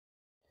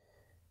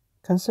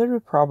Consider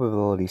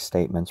probability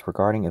statements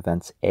regarding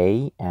events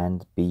A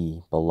and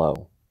B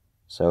below.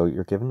 So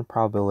you're given the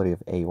probability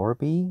of A or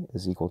B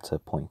is equal to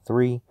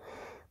 0.3,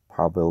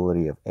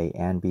 probability of A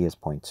and B is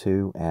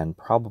 0.2, and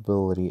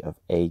probability of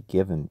A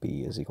given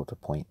B is equal to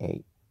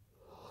 0.8.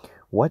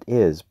 What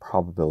is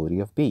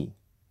probability of B?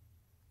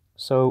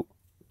 So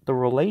the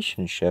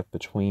relationship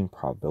between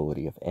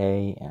probability of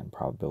A and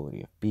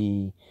probability of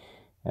B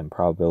and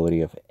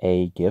probability of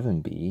A given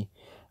B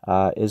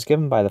is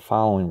given by the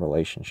following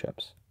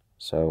relationships.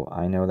 So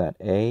I know that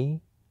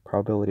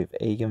probability of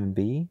A given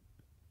B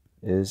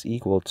is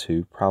equal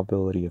to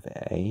probability of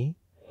A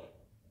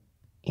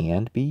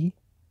and B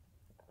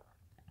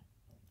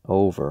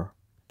over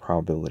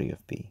probability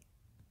of B.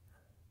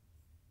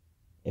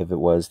 If it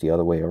was the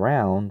other way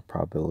around,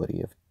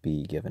 probability of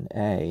B given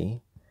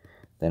A,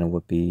 then it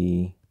would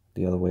be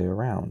the other way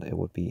around. It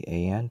would be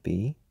A and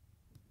B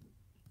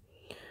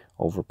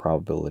over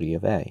probability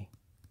of A.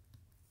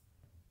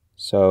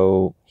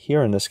 So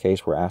here in this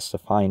case, we're asked to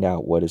find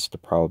out what is the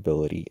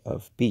probability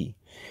of B.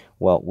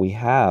 Well, we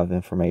have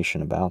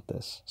information about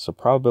this. So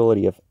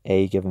probability of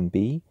A given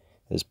B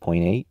is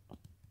 0.8.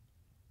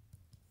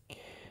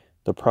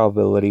 The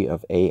probability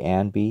of A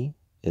and B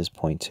is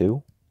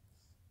 0.2.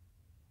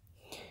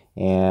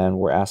 And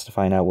we're asked to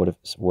find out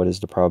what is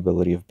the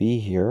probability of B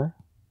here.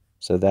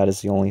 So that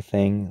is the only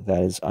thing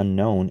that is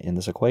unknown in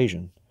this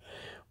equation.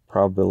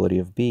 Probability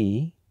of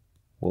B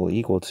will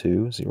equal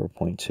to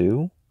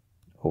 0.2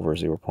 over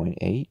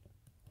 0.8,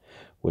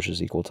 which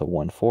is equal to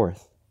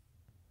 1/4.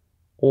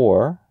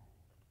 Or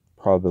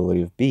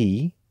probability of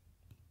B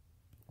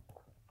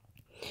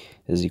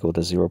is equal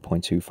to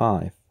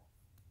 0.25.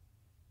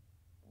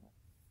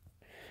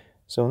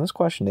 So in this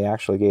question, they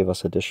actually gave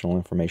us additional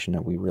information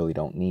that we really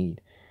don't need.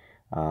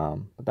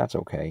 But that's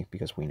okay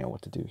because we know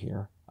what to do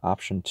here.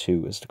 Option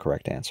 2 is the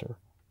correct answer.